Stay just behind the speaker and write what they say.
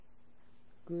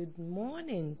Good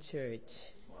morning, church.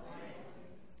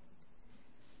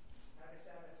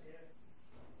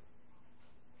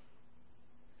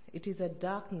 It is a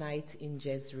dark night in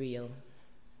Jezreel.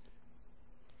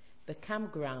 The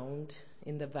campground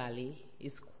in the valley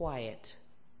is quiet.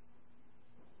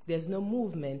 There's no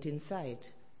movement inside.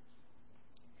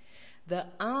 The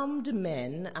armed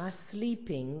men are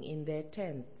sleeping in their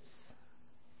tents.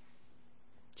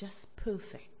 Just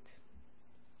perfect.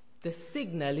 The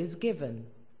signal is given.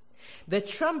 The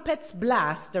trumpets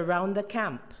blast around the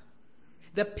camp.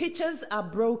 The pitchers are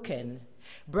broken.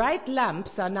 Bright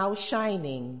lamps are now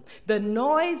shining. The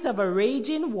noise of a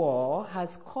raging war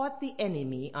has caught the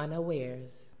enemy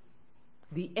unawares.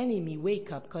 The enemy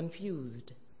wake up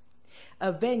confused.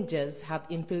 Avengers have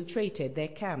infiltrated their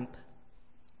camp.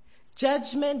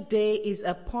 Judgment Day is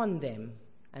upon them,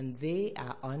 and they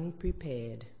are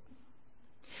unprepared.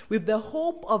 With the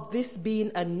hope of this being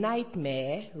a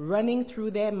nightmare running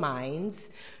through their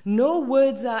minds, no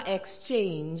words are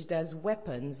exchanged as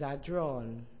weapons are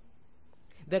drawn.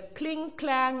 The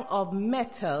cling-clang of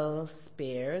metal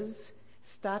spears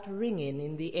start ringing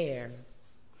in the air.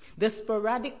 The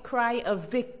sporadic cry of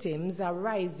victims are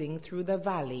rising through the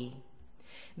valley.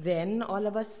 Then, all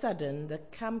of a sudden, the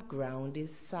campground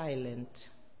is silent.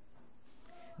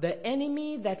 The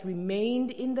enemy that remained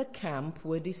in the camp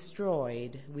were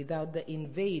destroyed without the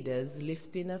invaders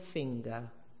lifting a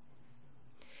finger.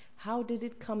 How did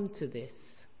it come to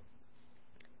this?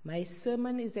 My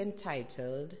sermon is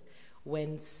entitled,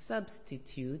 "When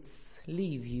Substitutes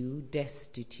Leave You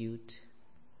Destitute."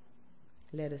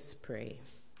 Let us pray.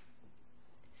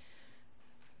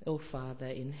 O Father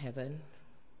in heaven,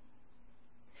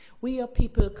 we your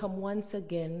people come once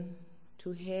again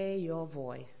to hear your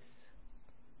voice.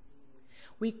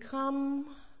 We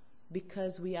come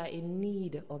because we are in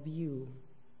need of you,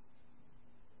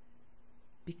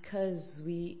 because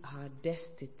we are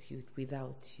destitute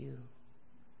without you.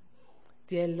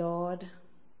 Dear Lord,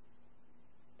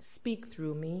 speak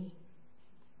through me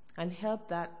and help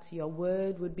that your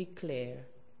word would be clear.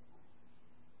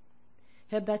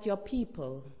 Help that your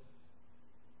people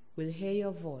will hear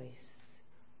your voice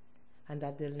and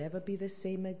that they'll never be the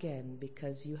same again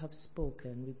because you have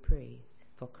spoken, we pray.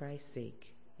 For Christ's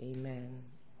sake, amen.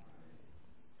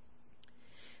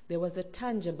 There was a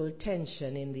tangible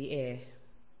tension in the air.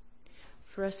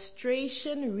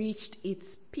 Frustration reached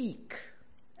its peak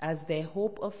as their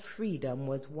hope of freedom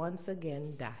was once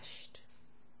again dashed.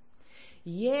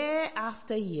 Year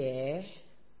after year,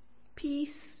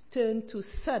 peace turned to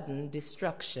sudden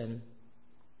destruction.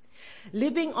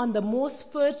 Living on the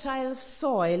most fertile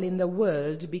soil in the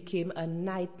world became a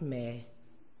nightmare.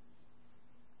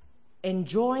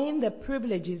 Enjoying the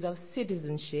privileges of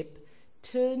citizenship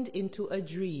turned into a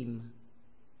dream.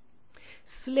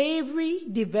 Slavery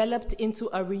developed into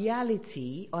a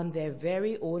reality on their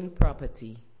very own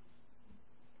property.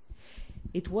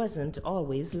 It wasn't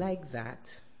always like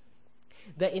that.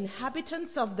 The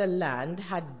inhabitants of the land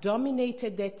had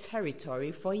dominated their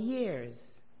territory for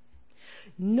years.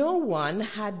 No one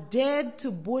had dared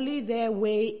to bully their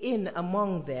way in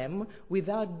among them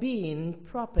without being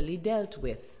properly dealt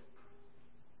with.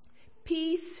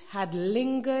 Peace had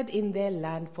lingered in their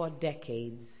land for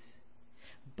decades,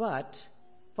 but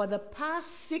for the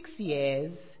past 6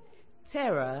 years,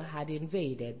 terror had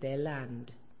invaded their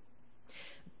land.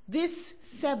 This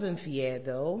 7th year,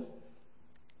 though,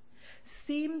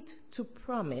 seemed to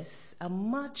promise a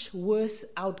much worse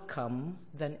outcome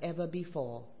than ever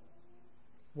before.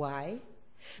 Why?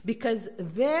 Because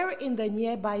there in the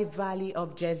nearby valley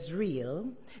of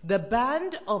Jezreel, the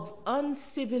band of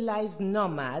uncivilized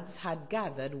nomads had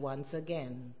gathered once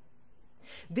again.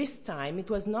 This time it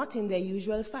was not in their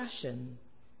usual fashion.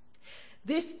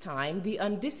 This time the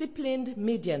undisciplined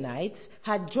Midianites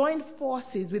had joined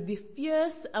forces with the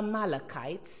fierce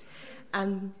Amalekites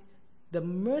and the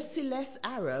merciless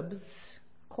Arabs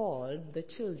called the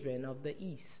Children of the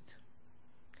East.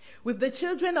 With the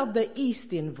Children of the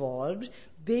East involved,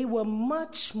 they were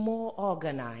much more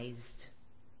organized.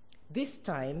 This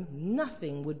time,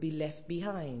 nothing would be left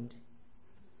behind.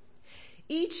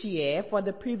 Each year for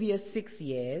the previous 6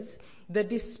 years, the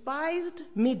despised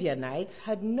Midianites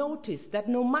had noticed that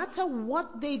no matter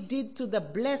what they did to the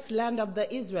blessed land of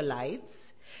the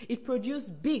Israelites, it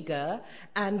produced bigger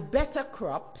and better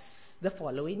crops the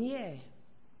following year.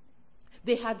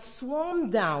 They had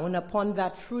swarmed down upon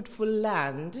that fruitful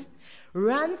land,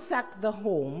 ransacked the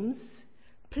homes,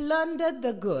 plundered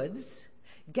the goods,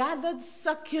 gathered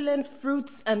succulent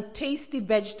fruits and tasty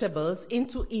vegetables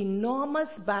into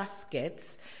enormous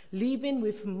baskets, leaving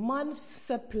with months'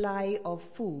 supply of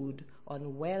food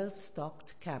on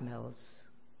well-stocked camels.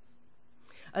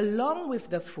 Along with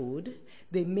the food,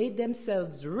 they made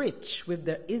themselves rich with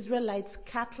the Israelites'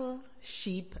 cattle,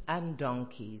 sheep, and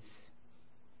donkeys.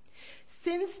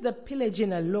 Since the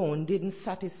pillaging alone didn't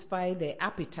satisfy their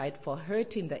appetite for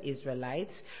hurting the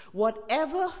Israelites,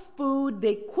 whatever food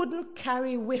they couldn't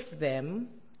carry with them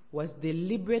was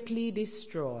deliberately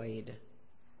destroyed.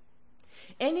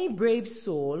 Any brave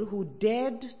soul who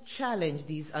dared challenge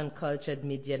these uncultured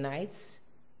Midianites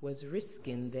was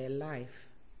risking their life.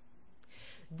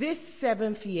 This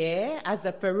 7th year, as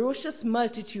the ferocious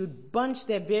multitude bunched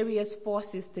their various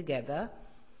forces together,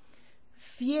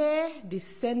 fear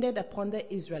descended upon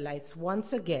the Israelites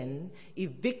once again,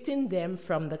 evicting them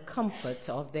from the comforts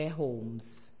of their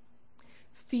homes.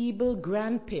 Feeble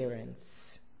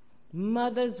grandparents,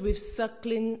 mothers with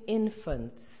suckling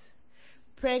infants,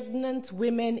 pregnant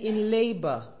women in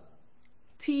labor,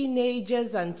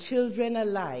 teenagers and children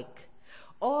alike,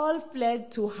 all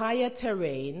fled to higher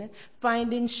terrain,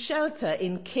 finding shelter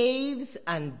in caves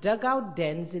and dugout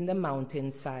dens in the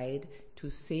mountainside to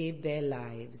save their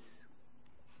lives.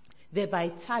 Their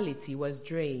vitality was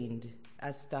drained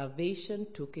as starvation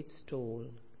took its toll,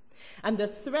 and the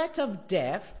threat of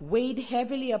death weighed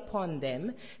heavily upon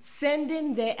them,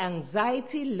 sending their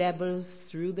anxiety levels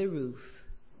through the roof.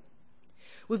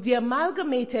 With the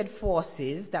amalgamated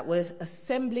forces that were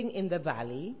assembling in the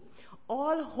valley,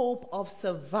 all hope of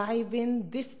surviving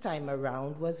this time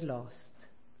around was lost.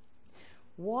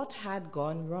 What had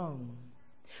gone wrong?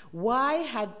 Why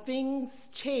had things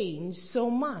changed so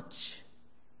much?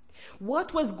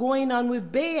 What was going on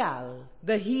with Baal,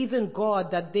 the heathen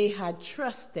god that they had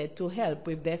trusted to help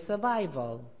with their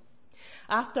survival?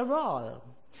 After all,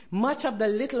 much of the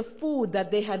little food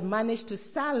that they had managed to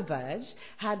salvage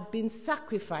had been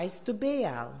sacrificed to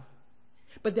Baal.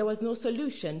 But there was no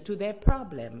solution to their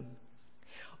problem.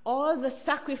 All the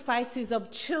sacrifices of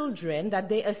children that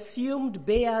they assumed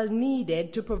Baal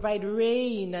needed to provide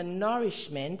rain and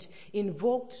nourishment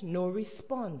invoked no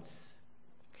response.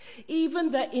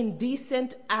 Even the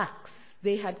indecent acts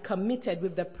they had committed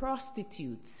with the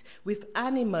prostitutes, with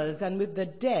animals, and with the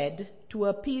dead to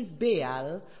appease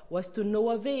Baal was to no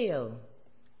avail.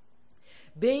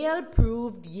 Baal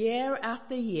proved year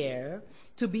after year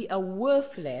to be a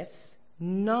worthless,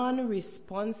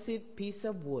 non-responsive piece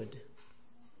of wood.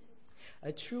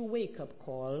 A true wake-up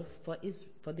call for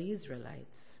the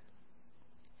Israelites.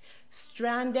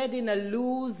 Stranded in a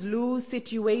lose-lose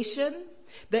situation,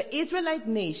 the Israelite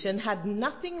nation had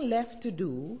nothing left to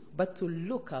do but to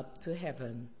look up to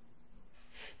heaven.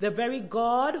 The very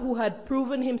God who had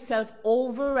proven himself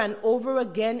over and over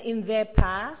again in their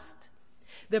past,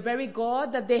 the very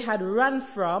God that they had run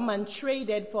from and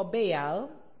traded for Baal,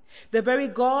 the very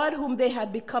God whom they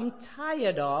had become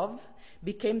tired of,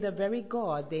 became the very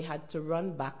God they had to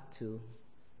run back to.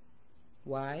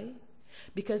 Why?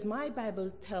 Because my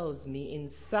Bible tells me in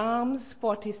Psalms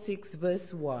 46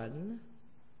 verse 1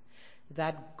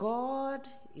 that God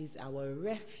is our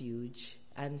refuge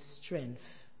and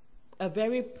strength, a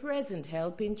very present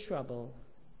help in trouble.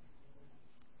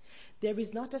 There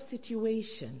is not a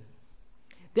situation,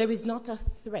 there is not a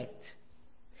threat,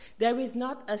 there is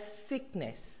not a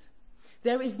sickness,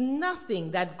 there is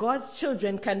nothing that God's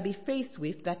children can be faced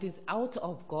with that is out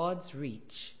of God's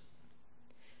reach.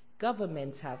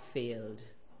 Governments have failed.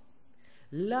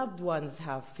 Loved ones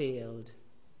have failed.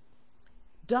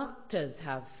 Doctors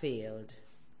have failed.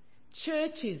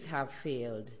 Churches have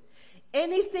failed.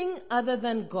 Anything other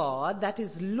than God that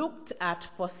is looked at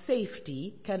for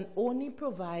safety can only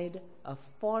provide a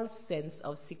false sense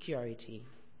of security.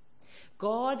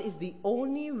 God is the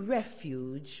only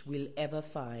refuge we'll ever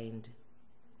find.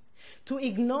 To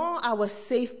ignore our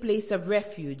safe place of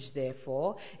refuge,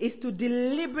 therefore, is to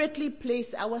deliberately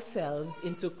place ourselves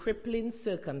into crippling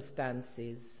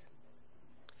circumstances.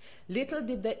 Little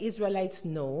did the Israelites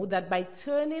know that by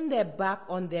turning their back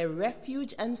on their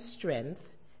refuge and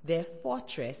strength, their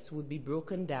fortress would be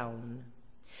broken down.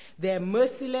 Their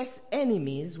merciless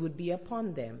enemies would be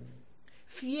upon them.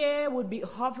 Fear would be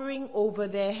hovering over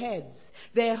their heads.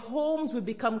 Their homes would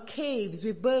become caves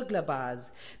with burglar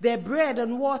bars. Their bread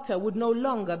and water would no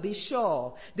longer be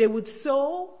sure. They would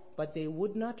sow, but they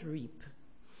would not reap.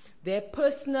 Their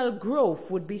personal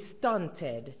growth would be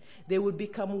stunted. They would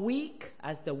become weak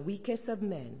as the weakest of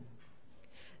men.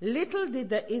 Little did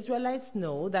the Israelites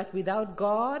know that without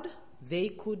God, they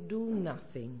could do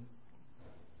nothing.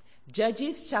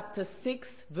 Judges chapter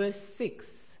 6 verse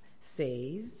 6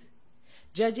 says,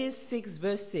 Judges 6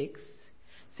 verse 6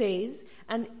 says,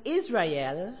 and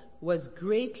Israel was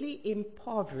greatly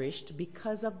impoverished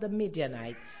because of the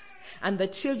Midianites, and the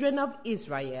children of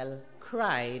Israel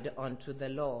cried unto the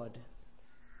Lord.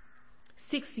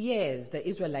 6 years the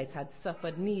Israelites had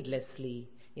suffered needlessly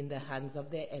in the hands of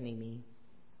their enemy.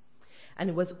 And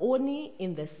it was only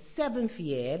in the 7th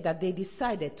year that they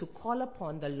decided to call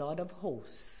upon the Lord of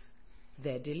hosts,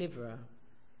 their deliverer.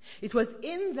 It was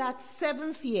in that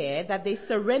 7th year that they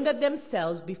surrendered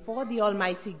themselves before the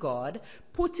Almighty God,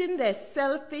 putting their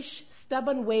selfish,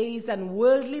 stubborn ways and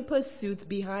worldly pursuits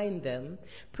behind them,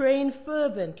 praying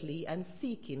fervently and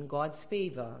seeking God's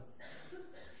favor.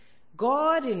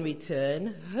 God, in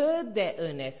return, heard their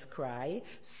earnest cry,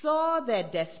 saw their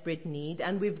desperate need,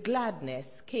 and with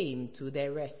gladness came to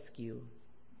their rescue.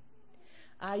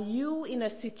 Are you in a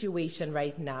situation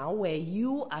right now where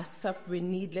you are suffering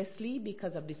needlessly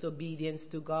because of disobedience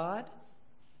to God?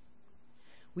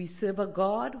 We serve a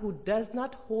God who does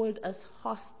not hold us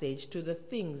hostage to the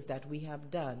things that we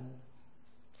have done.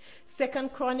 2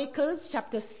 Chronicles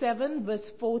chapter 7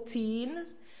 verse 14.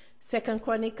 2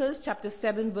 Chronicles chapter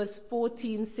 7 verse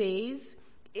 14 says,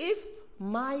 "If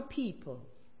my people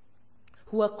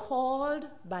who are called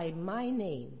by my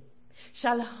name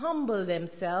shall humble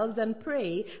themselves and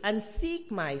pray and seek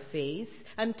my face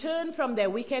and turn from their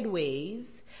wicked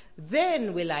ways,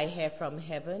 then will I hear from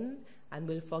heaven and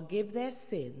will forgive their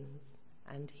sins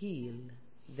and heal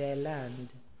their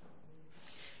land."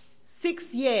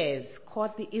 6 years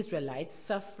caught the Israelites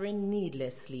suffering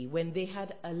needlessly when they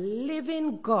had a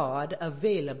living God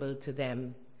available to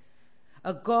them.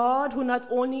 A God who not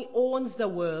only owns the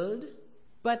world,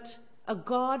 but a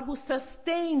God who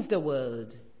sustains the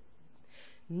world.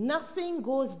 Nothing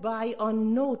goes by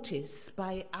unnoticed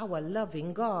by our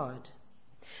loving God.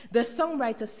 The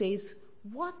songwriter says,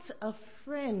 "What a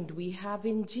friend we have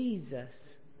in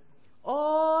Jesus,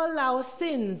 all our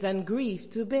sins and grief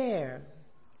to bear.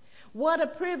 What a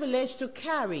privilege to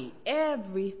carry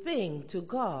everything to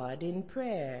God in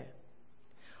prayer.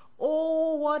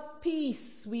 Oh, what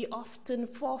peace we often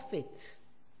forfeit.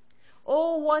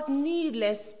 Oh, what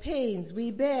needless pains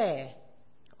we bear,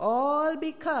 all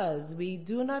because we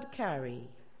do not carry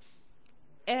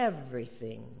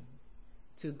everything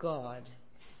to God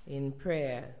in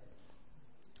prayer."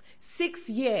 6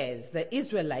 years the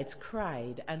Israelites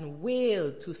cried and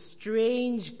wailed to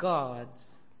strange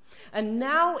gods. And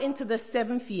now into the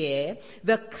 7th year,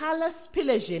 the callous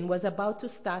pillaging was about to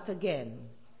start again.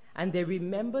 And they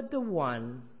remembered the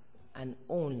one and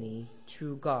only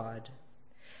true God.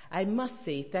 I must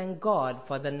say, thank God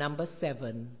for the number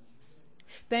 7.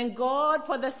 Thank God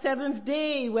for the 7th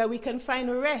day where we can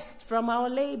find rest from our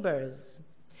labors.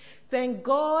 Thank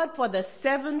God for the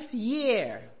 7th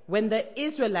year when the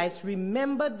Israelites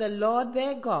remembered the Lord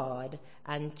their God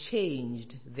and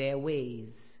changed their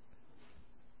ways.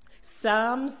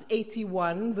 Psalms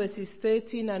 81 verses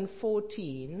 13 and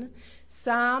 14.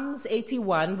 Psalms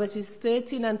 81 verses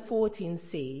 13 and 14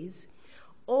 says,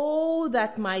 "Oh,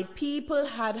 that my people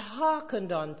had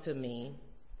hearkened unto me,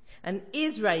 and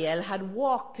Israel had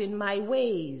walked in my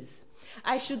ways.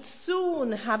 I should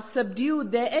soon have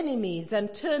subdued their enemies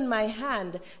and turned my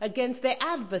hand against their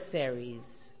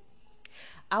adversaries."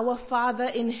 Our Father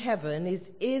in heaven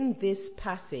is in this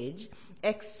passage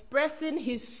expressing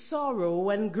his sorrow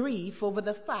and grief over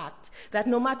the fact that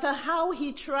no matter how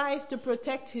he tries to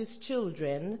protect his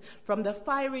children from the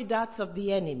fiery darts of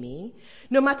the enemy,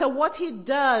 no matter what he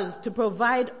does to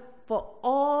provide for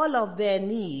all of their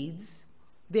needs,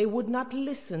 they would not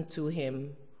listen to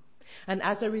him. And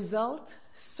as a result,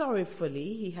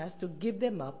 sorrowfully, he has to give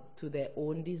them up to their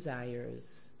own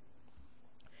desires.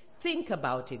 Think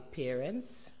about it,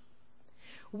 parents.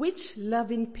 Which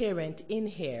loving parent in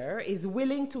here is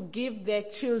willing to give their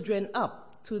children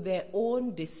up to their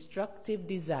own destructive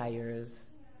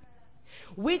desires?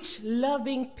 Which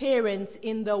loving parent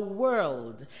in the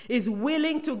world is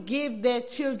willing to give their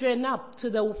children up to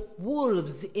the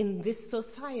wolves in this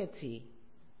society?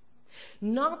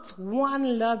 Not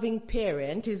one loving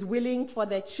parent is willing for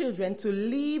their children to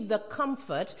leave the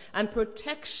comfort and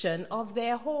protection of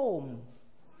their home.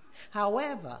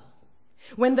 However,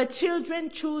 when the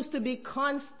children choose to be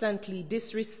constantly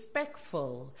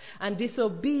disrespectful and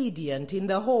disobedient in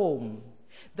the home,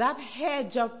 that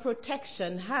hedge of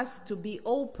protection has to be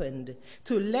opened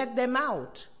to let them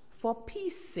out for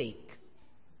peace sake.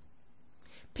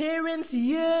 Parents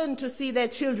yearn to see their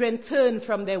children turn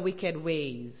from their wicked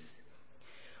ways.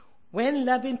 When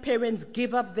loving parents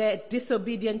give up their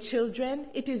disobedient children,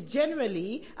 it is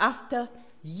generally after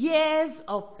years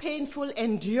of painful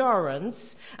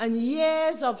endurance and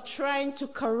years of trying to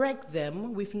correct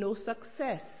them with no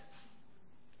success.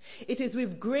 It is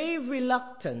with grave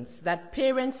reluctance that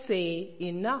parents say,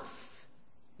 "Enough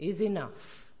is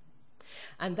enough."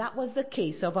 And that was the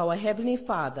case of our Heavenly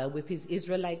Father with his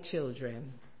Israelite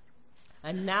children.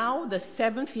 And now the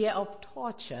 7th year of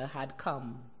torture had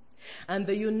come, and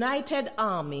the united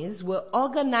armies were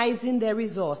organizing their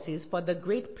resources for the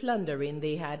great plundering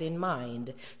they had in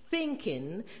mind,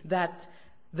 thinking that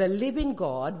the living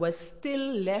God was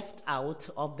still left out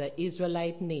of the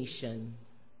Israelite nation.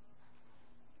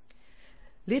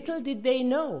 Little did they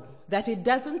know that it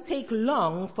doesn't take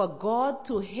long for God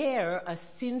to hear a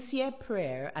sincere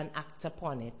prayer and act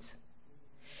upon it.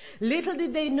 Little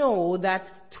did they know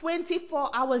that 24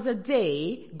 hours a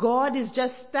day, God is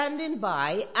just standing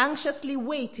by, anxiously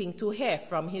waiting to hear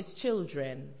from his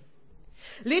children.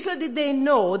 Little did they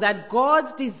know that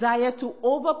God's desire to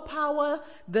overpower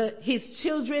his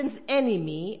children's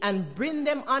enemy and bring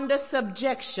them under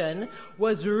subjection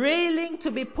was railing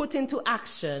to be put into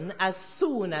action as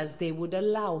soon as they would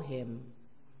allow him.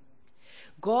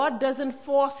 God doesn't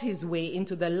force his way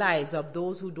into the lives of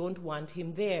those who don't want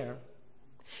him there.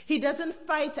 He doesn't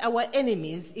fight our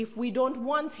enemies if we don't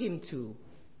want him to.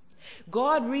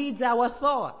 God reads our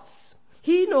thoughts.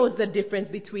 He knows the difference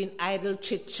between idle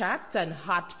chit-chat and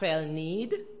heartfelt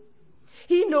need.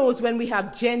 He knows when we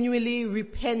have genuinely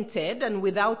repented and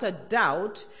without a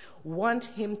doubt want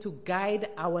him to guide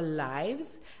our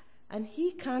lives, and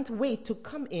he can't wait to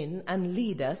come in and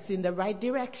lead us in the right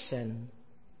direction.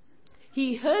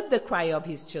 He heard the cry of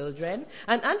his children,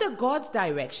 and under God's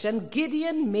direction,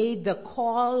 Gideon made the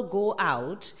call go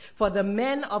out for the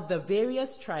men of the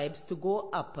various tribes to go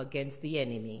up against the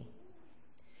enemy.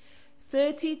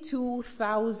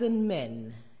 32,000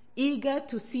 men, eager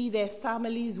to see their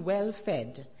families well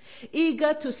fed,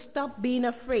 eager to stop being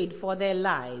afraid for their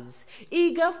lives,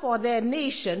 eager for their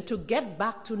nation to get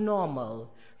back to normal,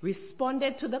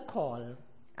 responded to the call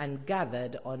and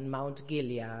gathered on Mount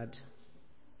Gilead.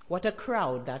 What a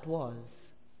crowd that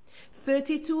was.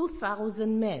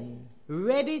 32,000 men,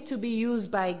 ready to be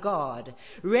used by God,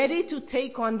 ready to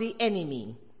take on the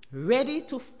enemy, ready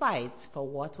to fight for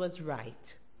what was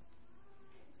right.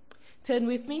 Turn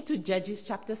with me to Judges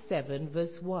chapter 7,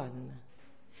 verse 1.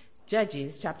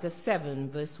 Judges chapter 7,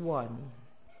 verse 1.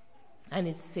 And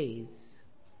it says,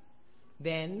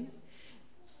 Then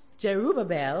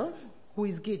Jerubbaal, who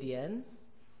is Gideon,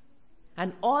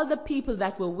 and all the people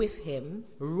that were with him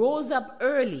rose up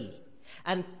early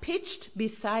and pitched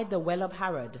beside the well of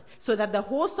Harod, so that the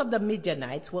host of the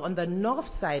Midianites were on the north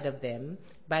side of them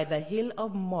by the hill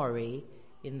of Moreh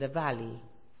in the valley.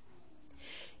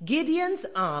 Gideon's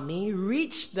army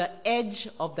reached the edge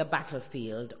of the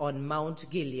battlefield on Mount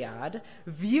Gilead,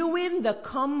 viewing the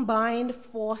combined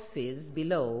forces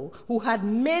below, who had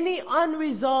many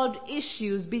unresolved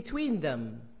issues between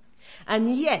them,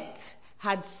 and yet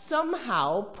had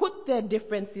somehow put their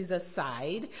differences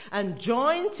aside and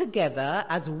joined together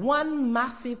as one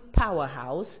massive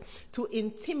powerhouse to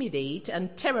intimidate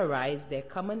and terrorize their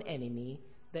common enemy,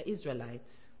 the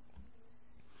Israelites.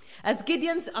 As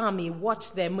Gideon's army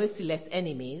watched their merciless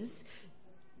enemies,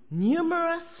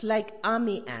 numerous like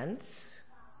army ants,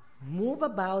 move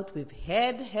about with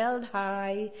head held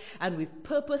high and with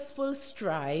purposeful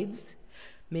strides,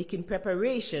 making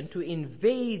preparation to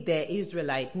invade their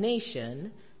Israelite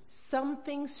nation,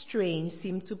 something strange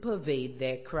seemed to pervade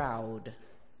their crowd.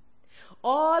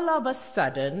 All of a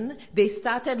sudden, they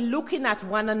started looking at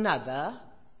one another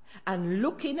and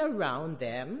looking around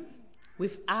them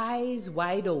with eyes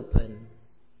wide open,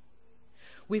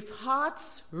 with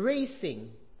hearts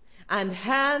racing and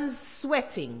hands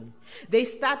sweating. They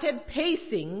started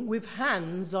pacing with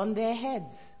hands on their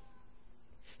heads.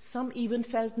 Some even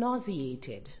felt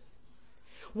nauseated.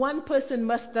 One person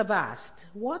must have asked,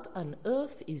 what on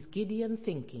earth is Gideon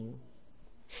thinking?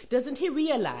 Doesn't he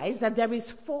realize that there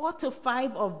is 4 to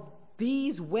 5 of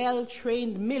these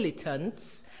well-trained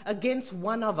militants against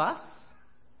one of us?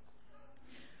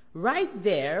 Right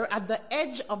there at the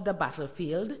edge of the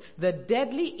battlefield, the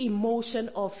deadly emotion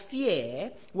of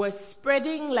fear was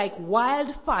spreading like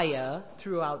wildfire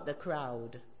throughout the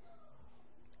crowd.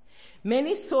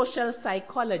 Many social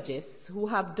psychologists who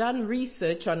have done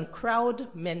research on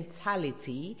crowd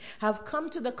mentality have come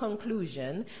to the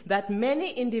conclusion that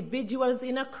many individuals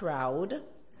in a crowd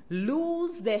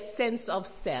lose their sense of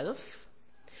self,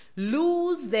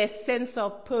 lose their sense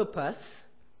of purpose,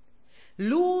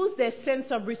 lose their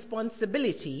sense of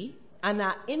responsibility, and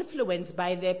are influenced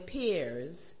by their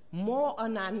peers more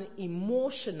on an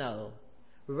emotional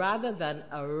rather than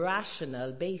a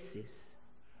rational basis.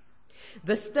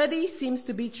 The study seems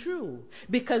to be true,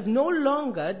 because no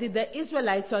longer did the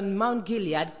Israelites on Mount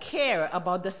Gilead care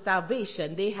about the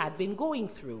starvation they had been going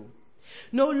through.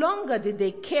 No longer did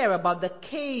they care about the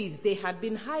caves they had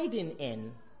been hiding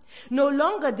in. No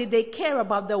longer did they care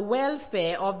about the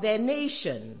welfare of their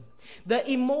nation. The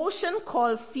emotion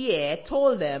called fear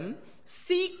told them,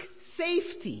 seek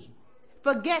safety.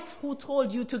 Forget who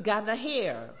told you to gather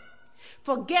here.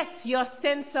 Forget your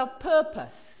sense of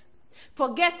purpose.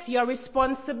 Forget your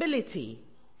responsibility.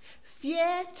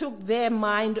 Fear took their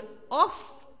mind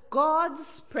off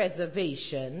God's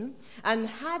preservation and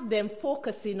had them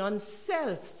focusing on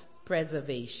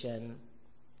self-preservation.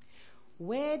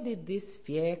 Where did this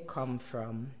fear come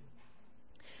from?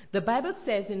 The Bible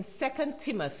says in 2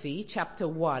 Timothy chapter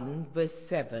 1 verse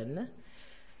 7,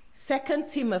 2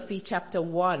 Timothy chapter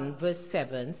 1 verse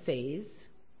 7 says,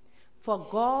 "For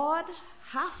God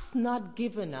hath not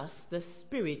given us the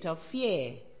spirit of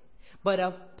fear, but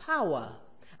of power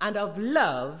and of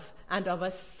love and of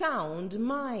a sound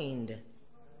mind."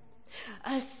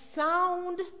 A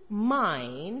sound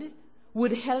mind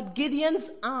would help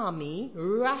Gideon's army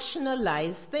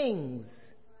rationalize things.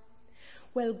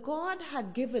 Well, God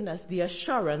had given us the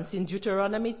assurance in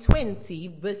Deuteronomy 20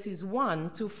 verses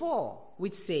 1 to 4,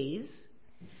 which says,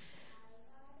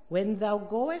 "When thou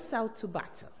goest out to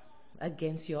battle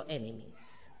against your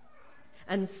enemies,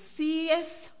 and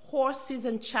seest horses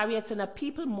and chariots and a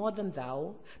people more than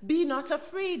thou, be not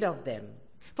afraid of them.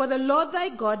 For the Lord thy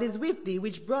God is with thee,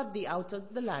 which brought thee out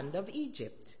of the land of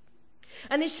Egypt.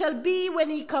 And it shall be, when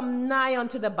he come nigh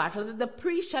unto the battle, that the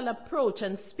priest shall approach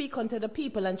and speak unto the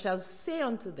people, and shall say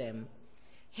unto them,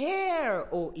 Hear,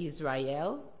 O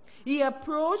Israel, ye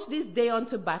approach this day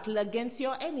unto battle against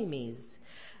your enemies.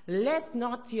 Let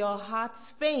not your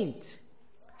hearts faint.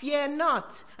 Fear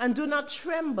not, and do not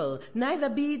tremble, neither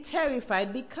be ye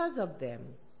terrified because of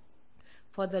them.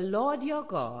 For the Lord your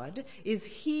God is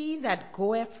he that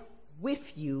goeth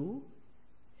with you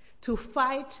to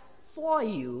fight for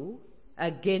you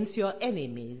against your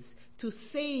enemies, to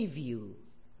save you."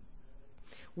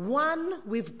 One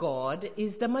with God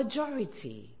is the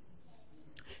majority.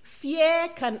 Fear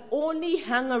can only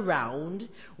hang around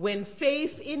when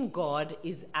faith in God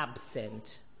is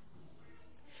absent.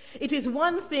 It is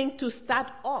one thing to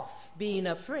start off being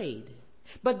afraid,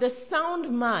 but the sound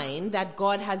mind that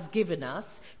God has given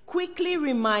us quickly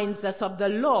reminds us of the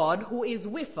Lord who is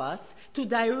with us to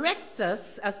direct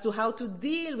us as to how to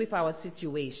deal with our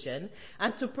situation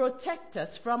and to protect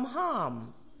us from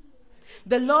harm.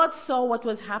 The Lord saw what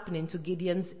was happening to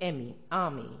Gideon's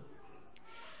army.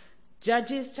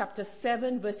 Judges chapter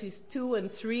 7 verses 2 and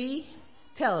 3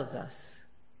 tells us,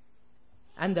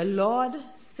 "And the Lord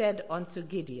said unto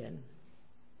Gideon,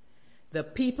 The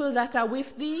people that are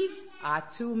with thee are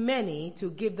too many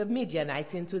to give the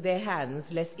Midianites into their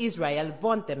hands, lest Israel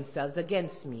vaunt themselves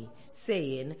against me,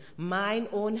 saying, Mine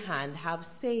own hand have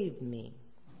saved me.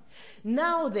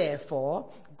 Now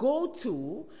therefore, go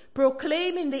to,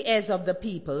 proclaim in the ears of the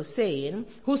people, saying,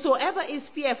 Whosoever is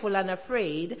fearful and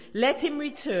afraid, let him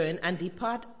return and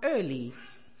depart early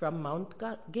from Mount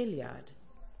Gilead."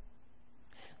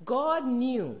 God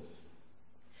knew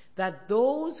that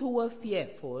those who were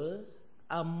fearful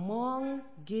among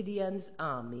Gideon's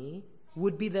army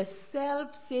would be the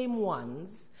self-same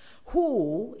ones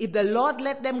who, if the Lord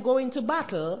let them go into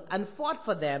battle and fought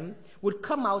for them, would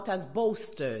come out as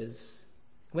boasters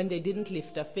when they didn't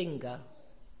lift a finger.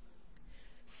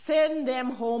 "Send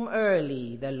them home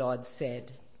early," the Lord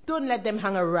said. "Don't let them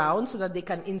hang around so that they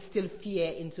can instill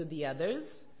fear into the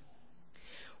others."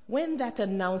 When that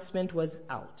announcement was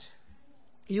out,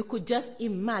 you could just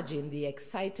imagine the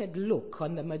excited look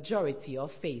on the majority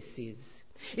of faces.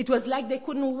 It was like they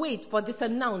couldn't wait for this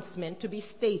announcement to be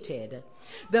stated.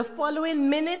 The following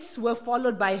minutes were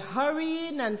followed by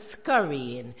hurrying and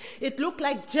scurrying. It looked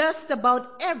like just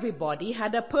about everybody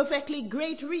had a perfectly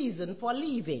great reason for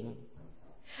leaving.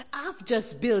 "I've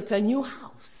just built a new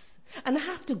house and I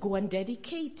have to go and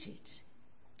dedicate it.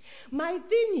 My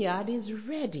vineyard is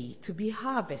ready to be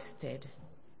harvested,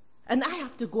 and I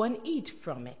have to go and eat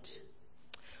from it.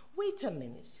 Wait a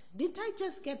minute, didn't I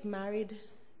just get married?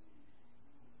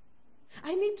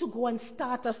 I need to go and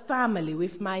start a family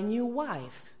with my new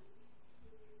wife.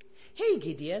 Hey,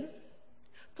 Gideon,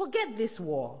 forget this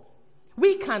war.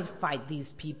 We can't fight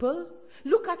these people.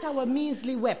 Look at our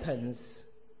measly weapons."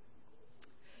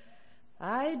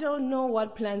 I don't know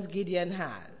what plans Gideon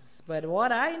has, but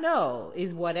what I know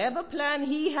is whatever plan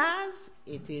he has,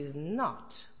 it is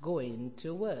not going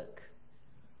to work.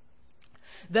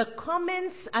 The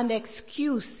comments and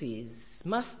excuses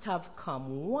must have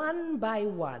come one by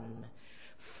one,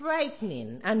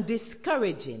 frightening and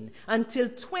discouraging, until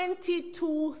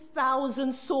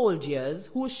 22,000 soldiers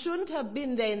who shouldn't have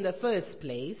been there in the first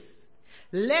place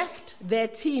left their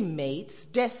teammates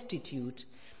destitute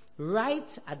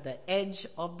right at the edge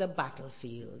of the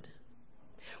battlefield.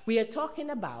 We are talking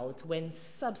about when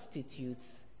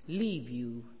substitutes leave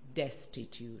you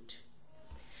destitute.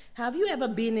 Have you ever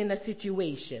been in a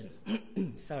situation,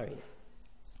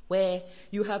 where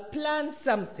you have planned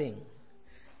something,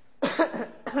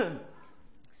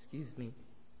 excuse me,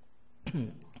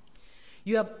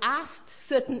 you have asked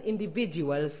certain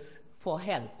individuals for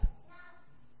help.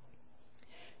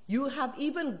 You have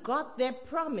even got their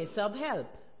promise of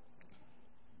help.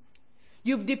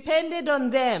 You've depended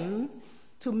on them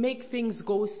to make things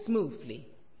go smoothly.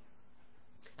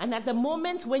 And at the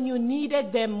moment when you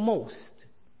needed them most,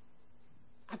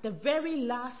 at the very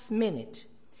last minute,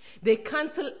 they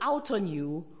cancel out on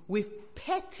you with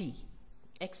petty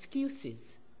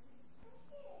excuses.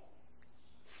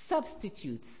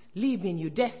 Substitutes, leaving you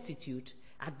destitute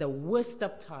at the worst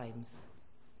of times.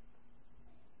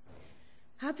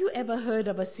 Have you ever heard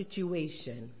of a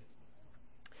situation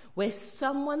where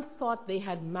someone thought they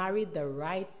had married the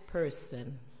right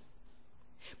person,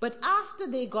 but after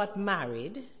they got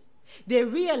married, they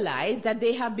realized that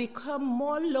they have become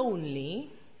more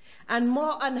lonely and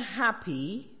more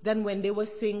unhappy than when they were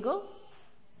single?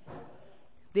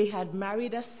 They had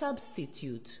married a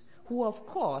substitute who, of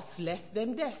course, left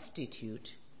them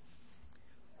destitute.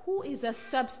 Who is a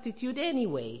substitute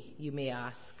anyway, you may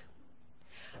ask?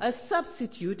 A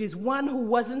substitute is one who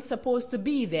wasn't supposed to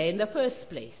be there in the first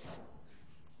place.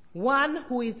 One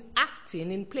who is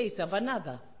acting in place of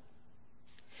another.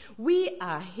 We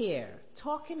are here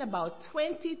talking about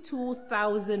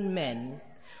 22,000 men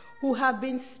who have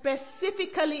been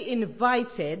specifically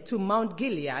invited to Mount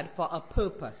Gilead for a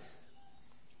purpose.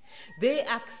 They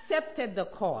accepted the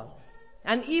call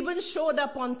and even showed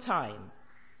up on time.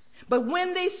 But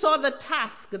when they saw the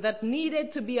task that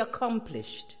needed to be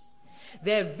accomplished,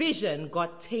 their vision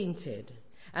got tainted,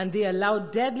 and they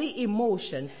allowed deadly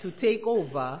emotions to take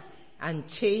over and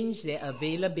change their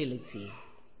availability.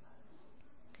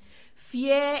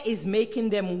 Fear is making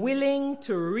them willing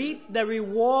to reap the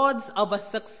rewards of a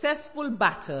successful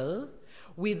battle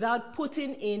without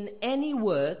putting in any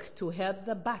work to help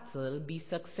the battle be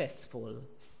successful.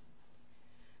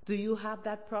 Do you have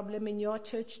that problem in your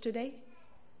church today?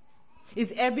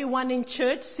 Is everyone in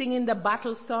church singing the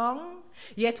battle song?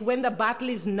 Yet when the battle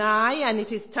is nigh and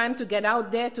it is time to get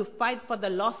out there to fight for the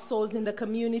lost souls in the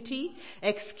community,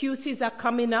 excuses are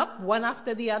coming up one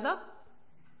after the other.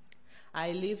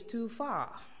 I live too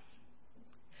far.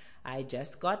 I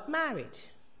just got married.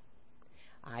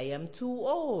 I am too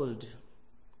old.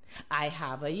 I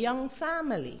have a young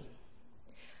family.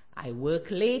 I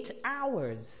work late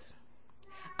hours.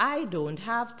 I don't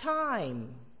have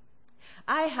time.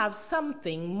 I have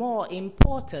something more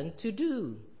important to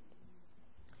do.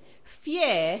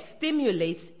 Fear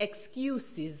stimulates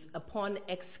excuses upon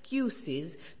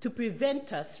excuses to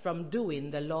prevent us from doing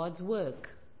the Lord's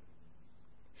work.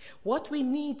 What we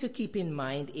need to keep in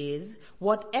mind is,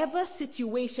 whatever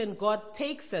situation God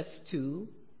takes us to,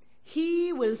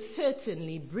 He will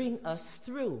certainly bring us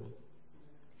through.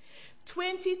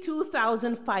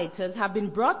 22,000 fighters have been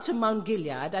brought to Mount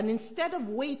Gilead, and instead of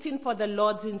waiting for the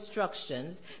Lord's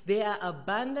instructions, they are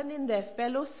abandoning their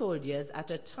fellow soldiers at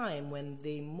a time when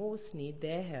they most need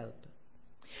their help.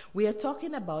 We are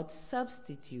talking about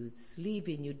substitutes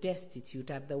leaving you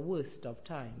destitute at the worst of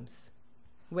times.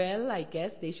 Well, I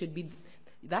guess that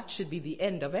should be the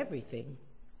end of everything.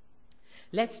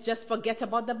 Let's just forget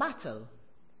about the battle.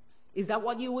 Is that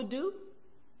what you would do?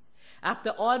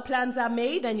 After all plans are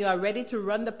made and you are ready to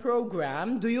run the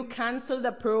program, do you cancel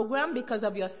the program because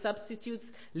of your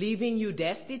substitutes leaving you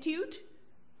destitute?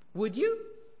 Would you?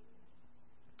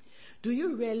 Do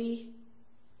you really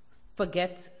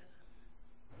forget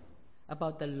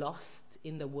about the lost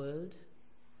in the world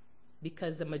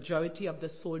because the majority of the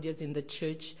soldiers in the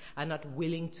church are not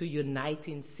willing to unite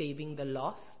in saving the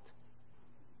lost?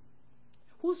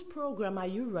 Whose program are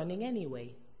you running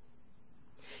anyway?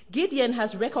 Gideon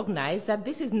has recognized that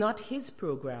this is not his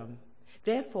program.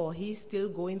 Therefore, he is still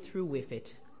going through with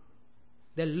it.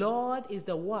 The Lord is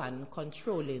the one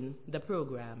controlling the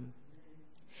program.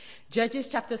 Judges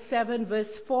chapter 7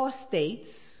 verse 4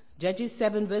 states,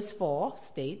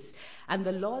 "And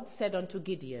the Lord said unto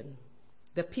Gideon,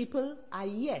 the people are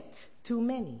yet too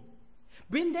many.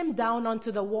 Bring them down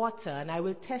unto the water, and I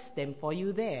will test them for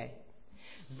you there.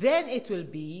 Then it will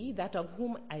be that of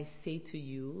whom I say to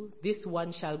you, this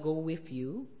one shall go with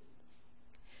you,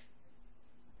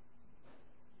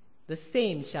 the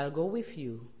same shall go with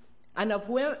you. And of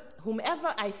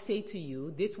whomever I say to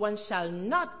you, this one shall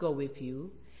not go with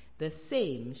you, the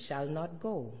same shall not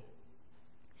go."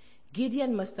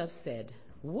 Gideon must have said,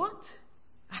 "What?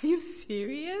 Are you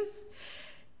serious?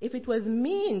 If it was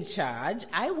me in charge,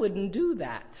 I wouldn't do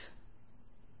that."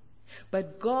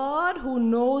 But God, who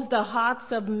knows the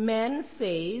hearts of men,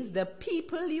 says, the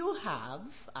people you have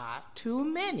are too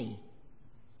many.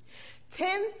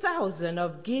 10,000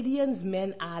 of Gideon's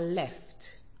men are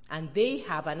left, and they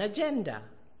have an agenda.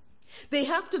 They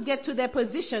have to get to their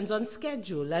positions on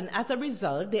schedule, and as a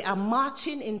result, they are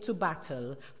marching into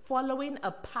battle, following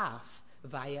a path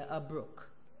via a brook.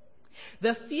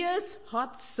 The fierce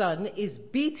hot sun is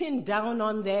beating down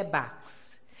on their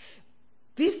backs.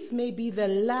 This may be the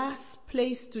last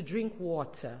place to drink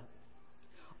water.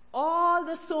 All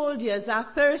the soldiers are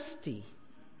thirsty,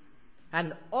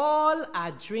 and all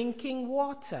are drinking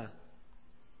water.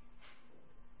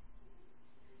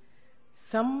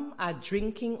 Some are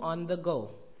drinking on the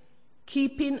go,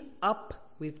 keeping up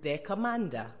with their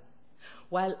commander,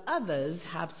 while others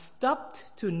have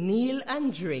stopped to kneel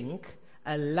and drink,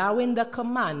 allowing the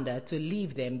commander to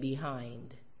leave them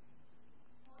behind.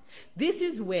 This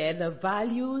is where the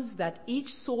values that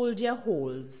each soldier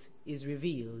holds is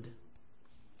revealed.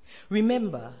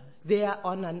 Remember, they are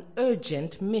on an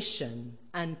urgent mission,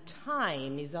 and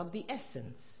time is of the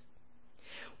essence.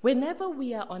 Whenever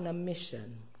we are on a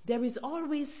mission, there is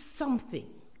always something,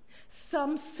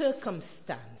 some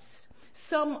circumstance,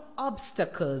 some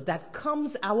obstacle that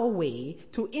comes our way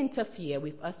to interfere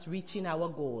with us reaching our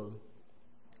goal.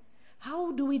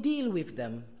 How do we deal with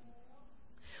them?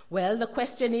 Well, the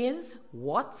question is,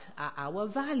 what are our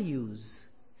values?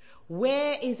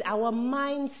 Where is our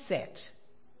mindset?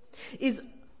 Is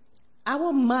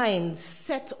our mind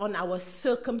set on our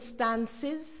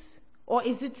circumstances, or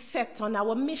is it set on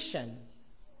our mission?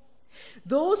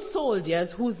 Those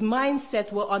soldiers whose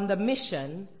mindset were on the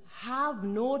mission have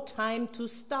no time to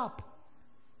stop.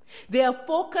 They are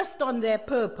focused on their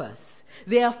purpose.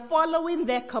 They are following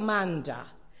their commander.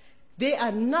 They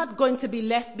are not going to be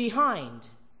left behind.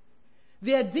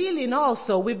 They are dealing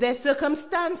also with their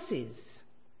circumstances.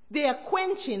 They are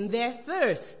quenching their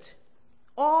thirst,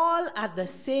 all at the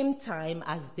same time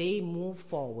as they move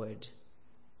forward.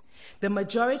 The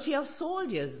majority of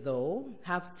soldiers, though,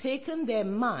 have taken their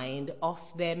mind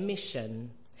off their mission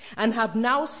and have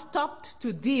now stopped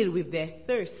to deal with their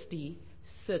thirsty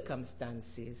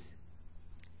circumstances.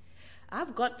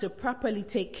 I've got to properly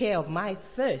take care of my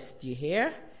thirst, you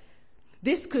hear?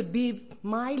 This could be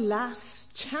my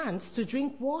last chance to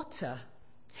drink water.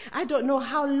 I don't know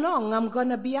how long I'm going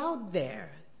to be out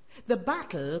there. The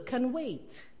battle can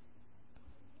wait.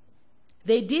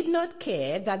 They did not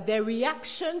care that their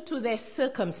reaction to their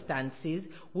circumstances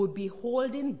would be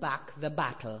holding back the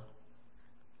battle.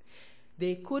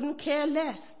 They couldn't care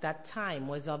less that time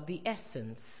was of the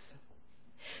essence.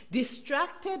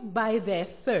 Distracted by their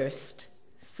thirst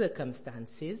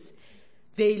circumstances,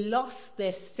 they lost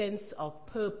their sense of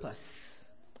purpose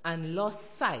and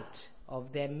lost sight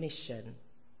of their mission.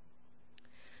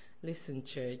 Listen,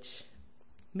 church,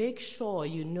 make sure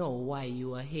you know why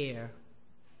you are here.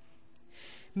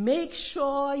 Make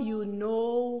sure you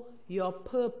know your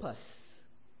purpose.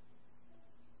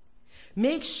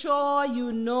 Make sure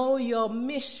you know your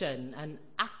mission and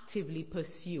actively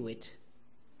pursue it.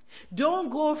 Don't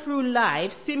go through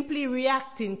life simply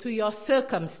reacting to your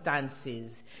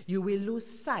circumstances. You will lose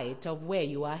sight of where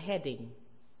you are heading.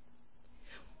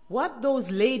 What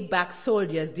those laid-back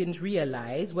soldiers didn't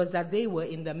realize was that they were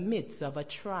in the midst of a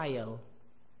trial.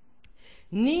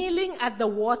 Kneeling at the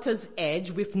water's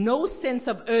edge with no sense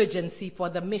of urgency for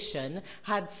the mission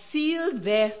had sealed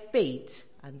their fate,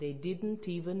 and they didn't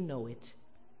even know it.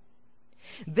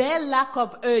 Their lack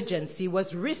of urgency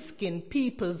was risking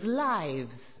people's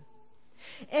lives.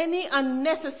 Any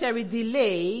unnecessary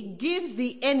delay gives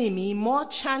the enemy more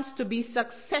chance to be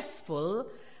successful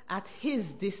at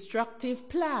his destructive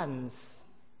plans.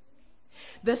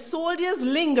 The soldiers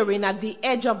lingering at the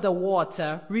edge of the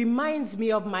water reminds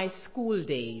me of my school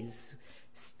days,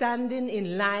 standing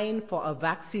in line for a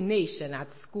vaccination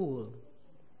at school.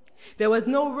 There was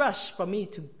no rush for me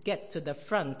to get to the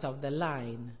front of the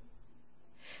line.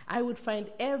 I would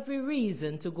find every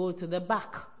reason to go to the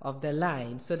back of the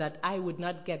line so that I would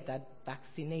not get that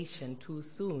vaccination too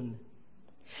soon.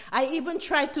 I even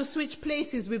tried to switch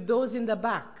places with those in the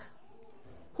back.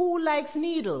 Who likes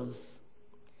needles?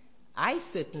 I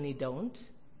certainly don't.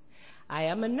 I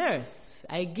am a nurse.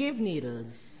 I give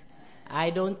needles.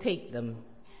 I don't take them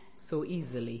so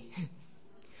easily.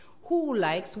 Who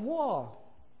likes war?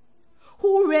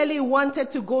 Who really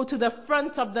wanted to go to the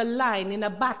front of the line in a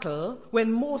battle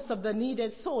when most of the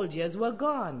needed soldiers were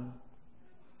gone?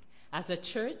 As a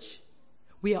church,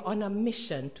 we are on a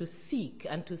mission to seek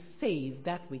and to save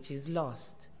that which is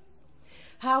lost.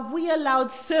 Have we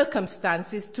allowed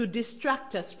circumstances to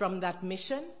distract us from that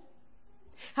mission?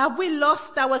 Have we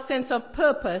lost our sense of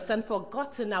purpose and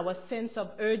forgotten our sense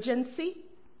of urgency?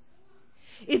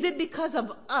 Is it because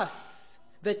of us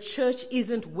the church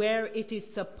isn't where it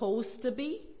is supposed to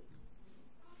be?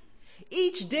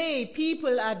 Each day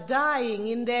people are dying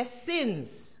in their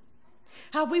sins.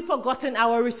 Have we forgotten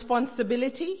our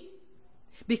responsibility?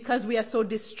 Because we are so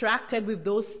distracted with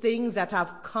those things that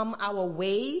have come our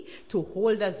way to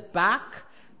hold us back,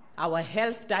 our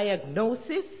health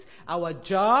diagnosis, our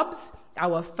jobs,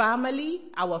 our family,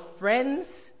 our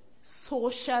friends,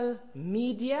 social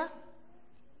media.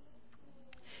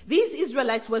 These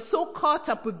Israelites were so caught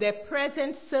up with their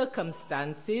present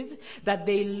circumstances that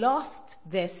they lost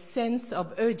their sense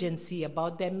of urgency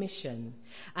about their mission,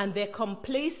 and their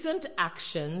complacent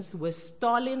actions were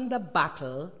stalling the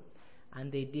battle,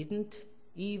 and they didn't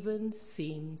even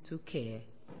seem to care.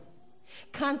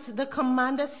 Can't the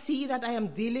commander see that I am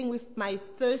dealing with my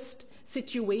first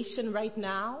situation right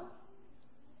now?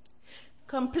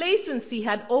 Complacency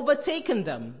had overtaken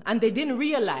them, and they didn't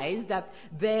realize that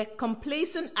their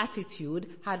complacent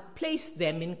attitude had placed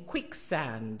them in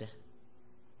quicksand.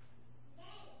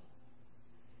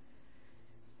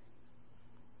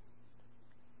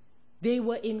 They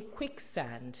were in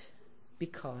quicksand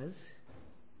because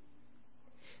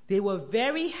they were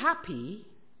very happy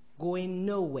going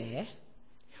nowhere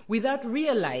without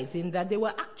realizing that they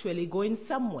were actually going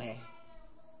somewhere.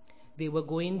 They were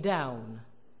going down.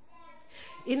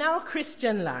 In our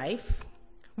Christian life,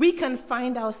 we can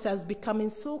find ourselves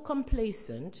becoming so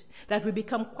complacent that we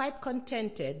become quite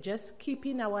contented just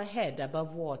keeping our head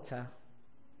above water.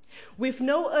 With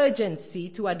no urgency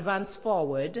to advance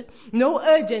forward, no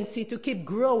urgency to keep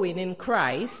growing in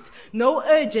Christ, no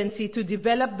urgency to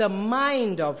develop the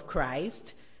mind of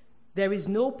Christ, there is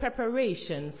no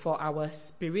preparation for our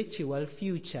spiritual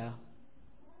future.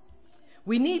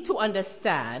 We need to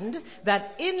understand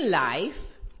that in life,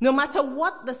 no matter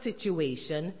what the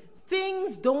situation,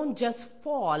 things don't just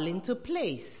fall into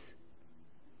place.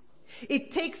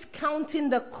 It takes counting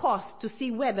the cost to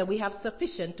see whether we have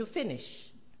sufficient to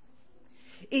finish.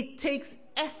 It takes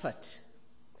effort.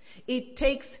 It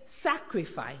takes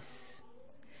sacrifice.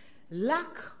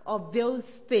 Lack of those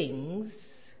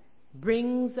things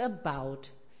brings about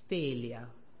failure.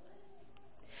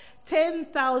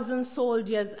 10,000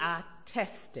 soldiers are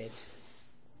tested.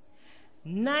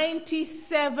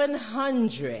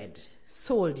 9,700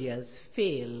 soldiers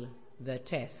fail the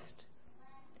test,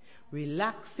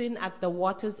 relaxing at the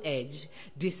water's edge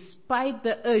despite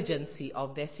the urgency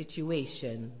of their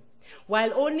situation,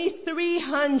 while only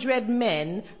 300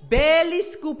 men barely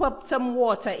scoop up some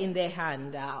water in their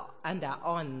hand and are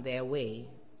on their way.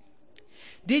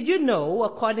 Did you know,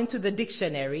 according to the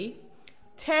dictionary,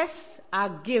 tests are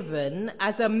given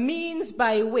as a means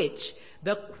by which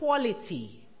the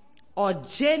quality or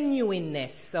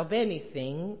genuineness of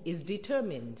anything is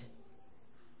determined?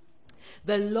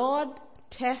 The Lord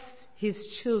tests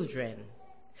his children,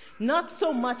 not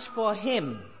so much for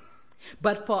him,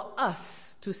 but for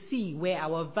us to see where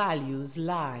our values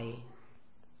lie,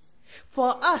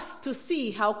 for us to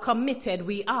see how committed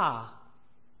we are,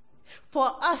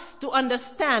 for us to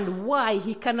understand why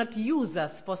he cannot use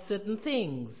us for certain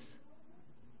things.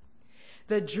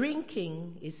 The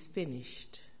drinking is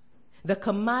finished. The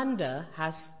commander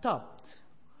has stopped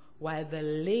while the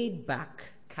laid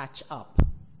back catch up.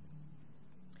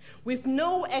 With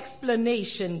no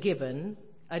explanation given,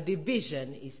 a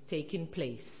division is taking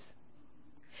place.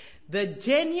 The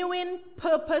genuine,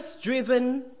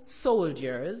 purpose-driven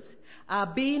soldiers are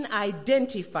being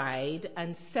identified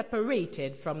and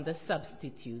separated from the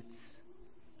substitutes.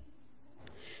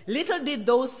 Little did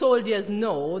those soldiers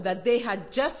know that they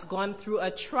had just gone through a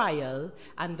trial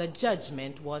and the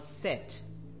judgment was set.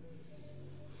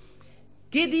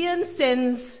 Gideon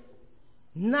sends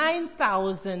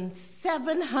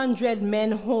 9,700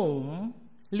 men home,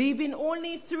 leaving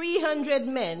only 300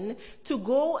 men to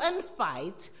go and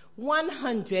fight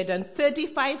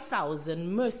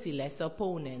 135,000 merciless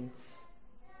opponents.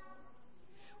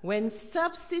 When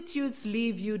substitutes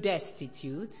leave you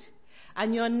destitute,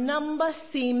 and your number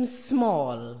seems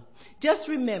small, just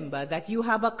remember that you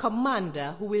have a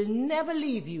commander who will never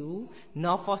leave you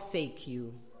nor forsake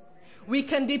you. We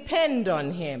can depend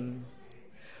on him.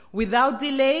 Without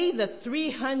delay, the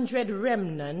 300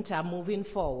 remnant are moving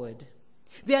forward.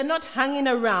 They are not hanging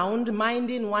around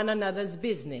minding one another's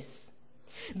business.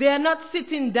 They are not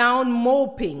sitting down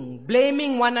moping,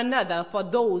 blaming one another for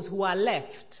those who are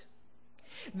left.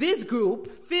 This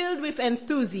group, filled with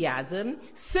enthusiasm,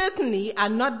 certainly are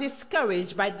not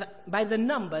discouraged by the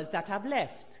numbers that have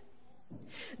left.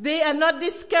 They are not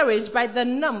discouraged by the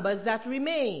numbers that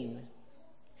remain.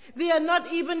 They are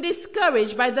not even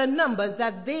discouraged by the numbers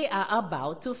that they are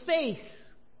about to face.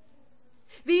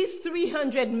 These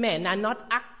 300 men are not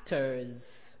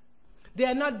actors. They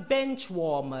are not bench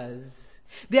warmers.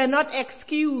 They are not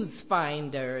excuse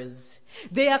finders.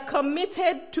 They are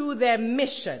committed to their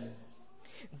mission.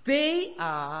 They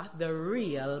are the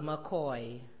real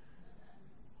McCoy.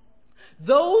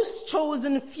 Those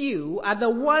chosen few are the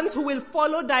ones who will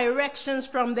follow directions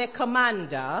from their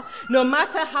commander, no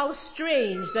matter how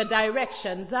strange the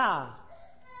directions are.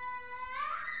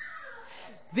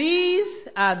 These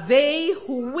are they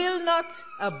who will not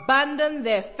abandon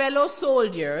their fellow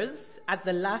soldiers at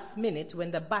the last minute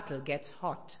when the battle gets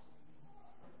hot.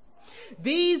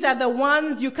 These are the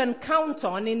ones you can count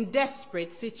on in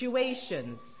desperate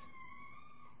situations.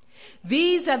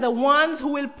 These are the ones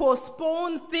who will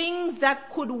postpone things that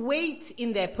could wait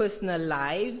in their personal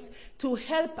lives to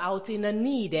help out in a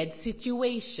needed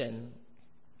situation.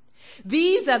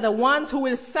 These are the ones who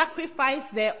will sacrifice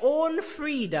their own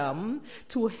freedom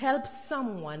to help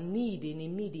someone needing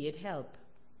immediate help.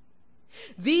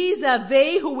 These are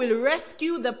they who will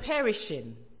rescue the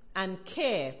perishing and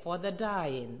care for the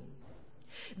dying.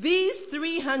 These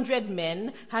 300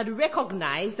 men had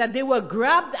recognized that they were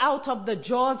grabbed out of the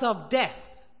jaws of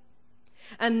death,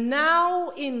 and now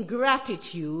in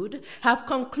gratitude have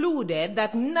concluded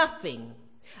that nothing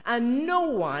and no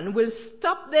one will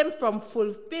stop them from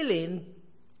fulfilling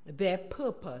their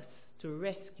purpose to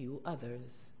rescue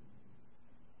others.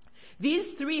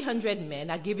 These 300 men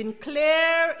are given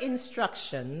clear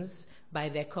instructions by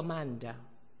their commander.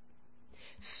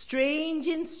 Strange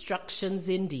instructions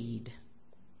indeed.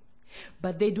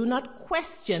 But they do not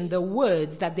question the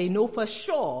words that they know for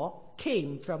sure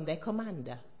came from their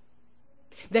commander.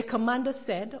 Their commander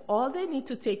said all they need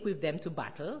to take with them to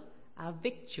battle are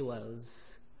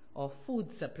victuals or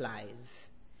food supplies,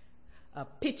 a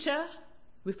pitcher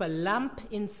with a lamp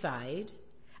inside,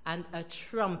 and a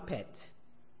trumpet.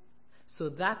 So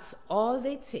that's all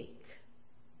they take,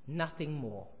 nothing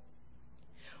more.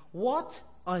 What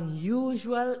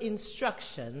unusual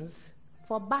instructions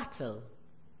for battle.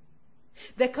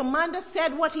 The commander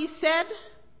said what he said,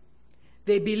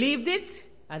 they believed it,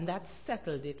 and that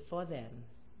settled it for them.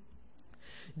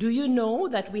 Do you know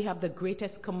that we have the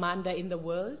greatest commander in the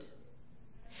world?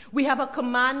 We have a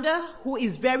commander who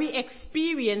is very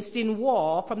experienced in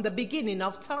war from the beginning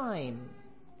of time.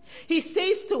 He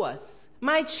says to us,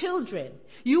 my children,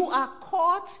 you are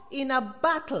caught in a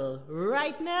battle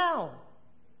right now.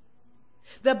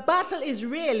 The battle is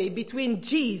really between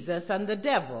Jesus and the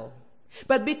devil.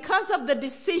 But because of the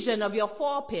decision of your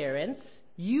foreparents,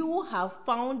 you have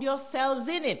found yourselves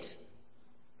in it.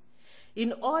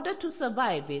 In order to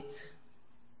survive it,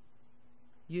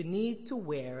 you need to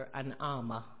wear an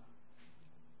armor.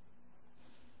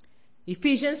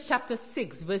 Ephesians chapter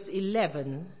 6 verse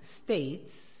 11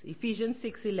 states, Ephesians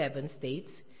 6:11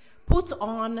 states, put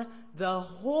on the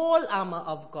whole armor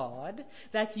of God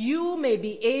that you may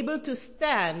be able to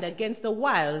stand against the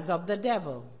wiles of the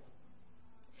devil.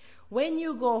 When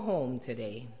you go home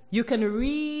today, you can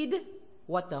read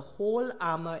what the whole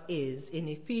armor is in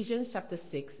Ephesians chapter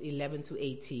 6, 11 to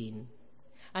 18.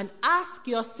 And ask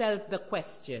yourself the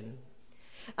question,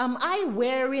 am I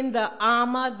wearing the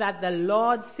armor that the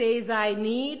Lord says I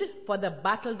need for the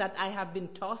battle that I have been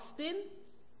tossed in?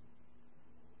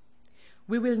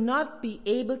 We will not be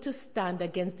able to stand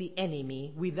against the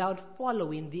enemy without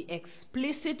following the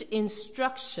explicit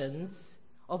instructions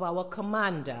of our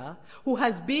commander, who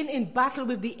has been in battle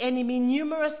with the enemy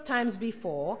numerous times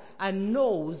before and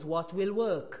knows what will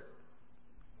work.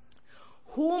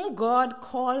 Whom God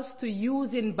calls to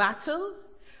use in battle,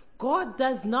 God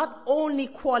does not only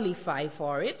qualify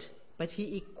for it, but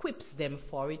he equips them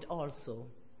for it also.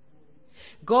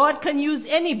 God can use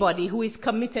anybody who is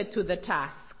committed to the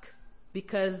task,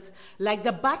 because like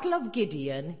the battle of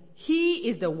Gideon, he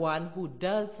is the one who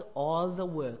does all the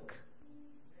work.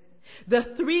 The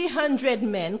 300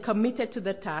 men committed to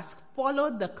the task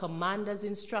followed the commander's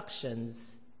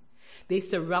instructions. They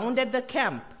surrounded the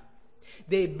camp.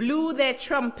 They blew their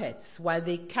trumpets while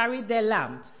they carried their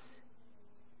lamps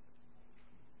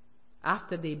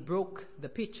after they broke the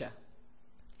pitcher.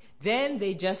 Then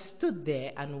they just stood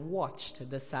there and watched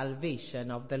the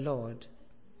salvation of the Lord.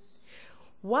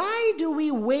 Why do we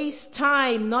waste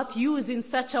time not using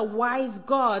such a wise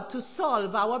God to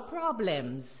solve our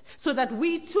problems so that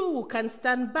we too can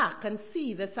stand back and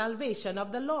see the salvation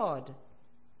of the Lord?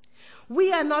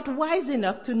 We are not wise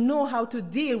enough to know how to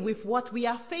deal with what we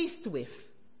are faced with.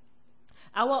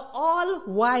 Our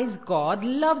all-wise God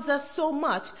loves us so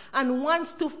much and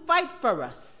wants to fight for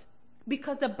us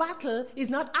because the battle is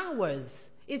not ours,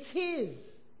 it's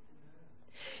his.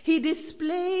 He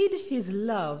displayed his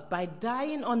love by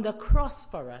dying on the cross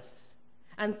for us.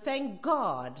 And thank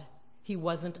God he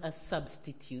wasn't a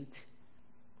substitute.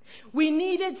 We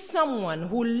needed someone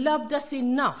who loved us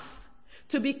enough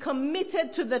to be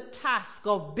committed to the task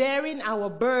of bearing our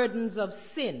burdens of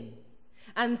sin.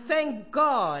 And thank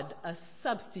God a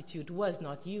substitute was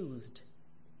not used.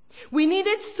 We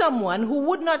needed someone who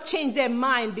would not change their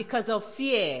mind because of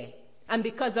fear and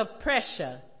because of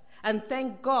pressure. And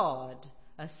thank God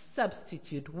a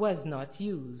substitute was not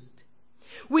used.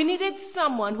 We needed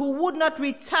someone who would not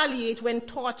retaliate when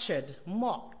tortured,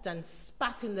 mocked, and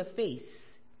spat in the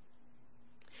face.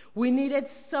 We needed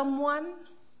someone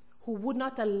who would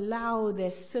not allow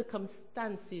their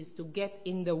circumstances to get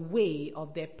in the way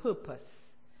of their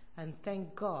purpose. And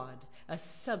thank God a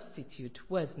substitute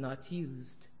was not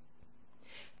used.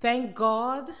 Thank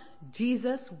God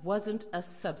Jesus wasn't a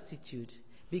substitute,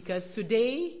 because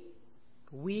today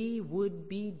we would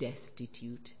be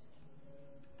destitute.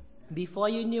 Before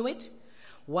you knew it,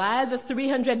 while the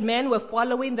 300 men were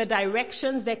following the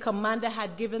directions their commander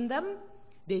had given them,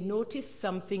 they noticed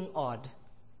something odd.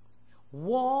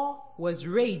 War was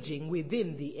raging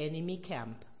within the enemy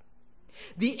camp.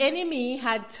 The enemy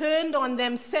had turned on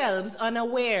themselves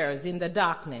unawares in the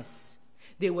darkness.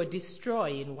 They were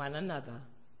destroying one another.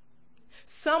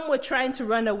 Some were trying to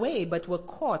run away, but were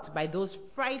caught by those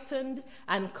frightened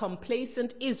and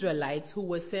complacent Israelites who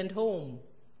were sent home.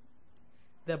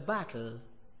 The battle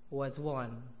was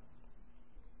won.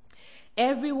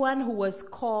 Everyone who was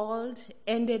called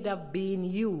ended up being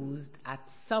used at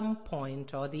some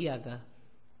point or the other.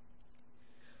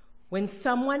 When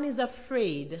someone is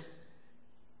afraid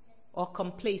or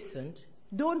complacent,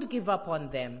 don't give up on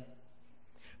them.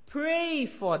 Pray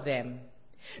for them,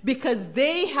 because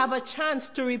they have a chance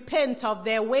to repent of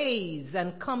their ways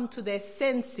and come to their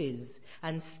senses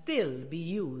and still be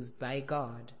used by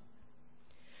God.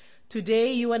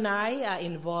 Today, you and I are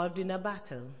involved in a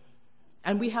battle,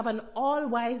 and we have an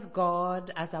all-wise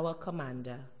God as our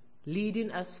commander, leading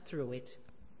us through it.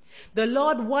 The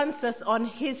Lord wants us on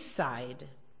his side,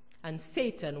 and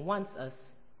Satan wants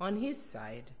us on his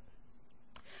side.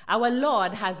 Our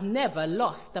Lord has never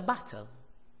lost a battle,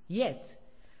 yet.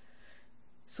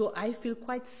 So I feel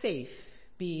quite safe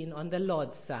being on the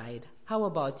Lord's side. How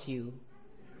about you?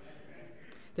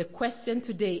 The question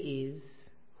today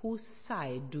is, whose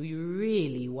side do you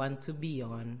really want to be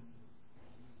on?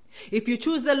 If you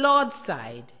choose the Lord's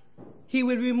side, he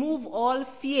will remove all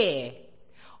fear,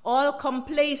 all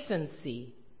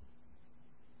complacency,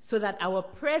 so that our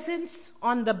presence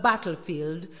on the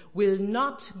battlefield will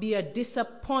not be a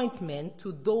disappointment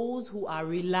to those who are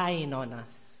relying on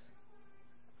us.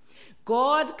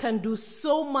 God can do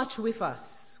so much with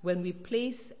us when we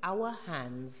place our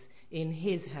hands in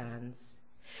his hands.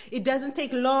 It doesn't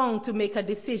take long to make a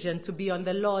decision to be on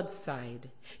the Lord's side.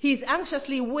 He's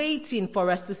anxiously waiting for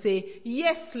us to say,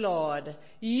 "Yes, Lord,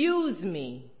 use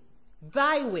me.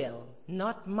 Thy will,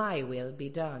 not my will, be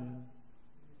done."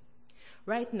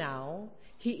 Right now,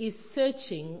 he is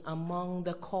searching among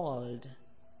the called.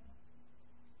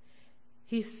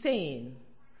 He's saying,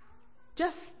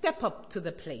 just step up to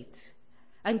the plate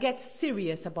and get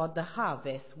serious about the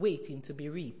harvest waiting to be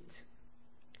reaped.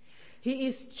 He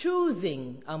is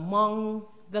choosing among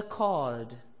the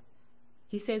called.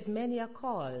 He says many are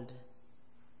called,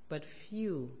 but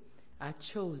few are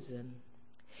chosen.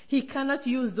 He cannot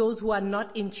use those who are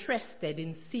not interested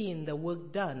in seeing the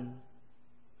work done.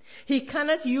 He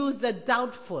cannot use the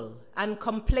doubtful and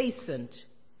complacent.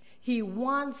 He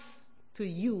wants to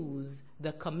use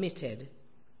the committed.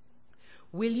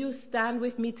 Will you stand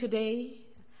with me today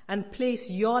and place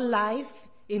your life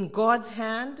in God's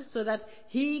hand so that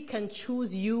he can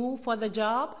choose you for the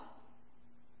job?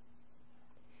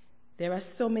 There are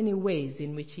so many ways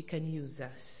in which he can use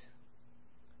us.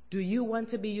 Do you want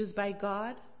to be used by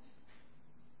God?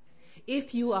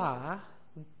 If you are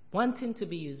wanting to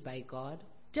be used by God,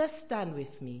 just stand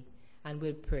with me and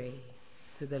we'll pray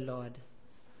to the Lord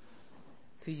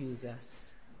to use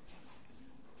us.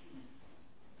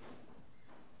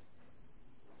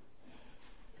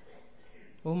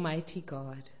 Almighty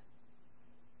God,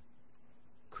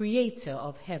 creator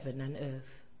of heaven and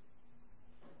earth,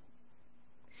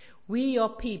 we, your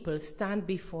people, stand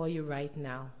before you right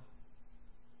now.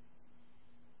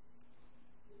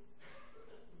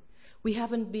 We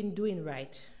haven't been doing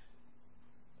right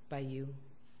by you.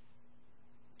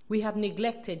 We have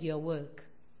neglected your work.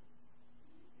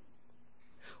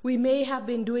 We may have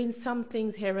been doing some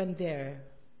things here and there,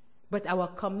 but our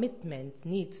commitment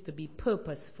needs to be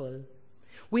purposeful.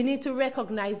 We need to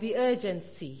recognize the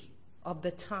urgency of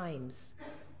the times.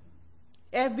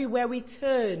 Everywhere we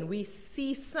turn, we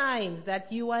see signs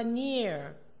that you are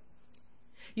near.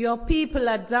 Your people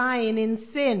are dying in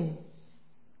sin.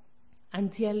 And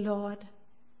dear Lord,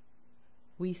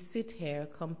 we sit here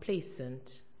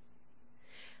complacent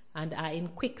and are in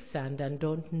quicksand and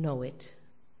don't know it.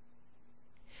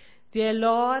 Dear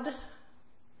Lord,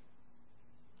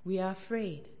 we are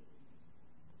afraid.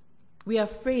 We are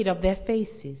afraid of their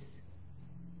faces.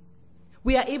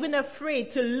 We are even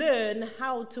afraid to learn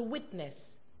how to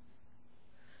witness.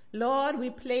 Lord, we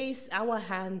place our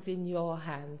hands in your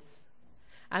hands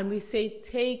and we say,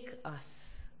 take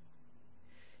us,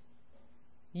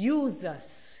 use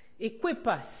us, equip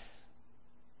us,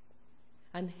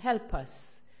 and help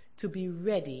us to be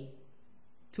ready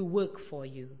to work for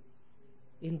you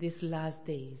in these last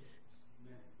days.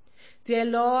 Amen. Dear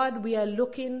Lord, we are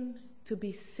looking to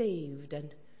be saved,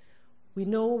 and we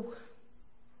know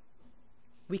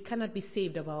we cannot be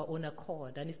saved of our own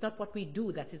accord, and it's not what we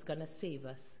do that is going to save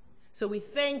us. So we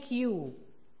thank you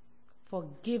for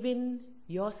giving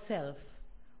yourself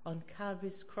on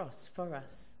Calvary's cross for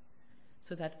us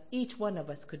so that each one of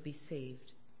us could be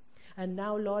saved. And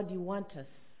now, Lord, you want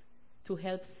us to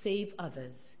help save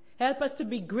others. Help us to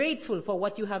be grateful for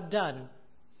what you have done.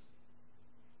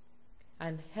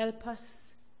 And help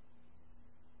us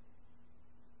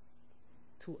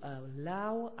to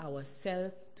allow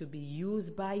ourselves to be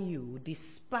used by you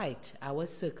despite our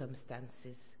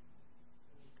circumstances.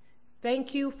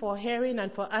 Thank you for hearing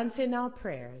and for answering our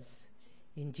prayers.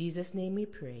 In Jesus' name we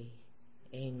pray.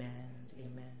 Amen.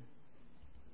 Amen.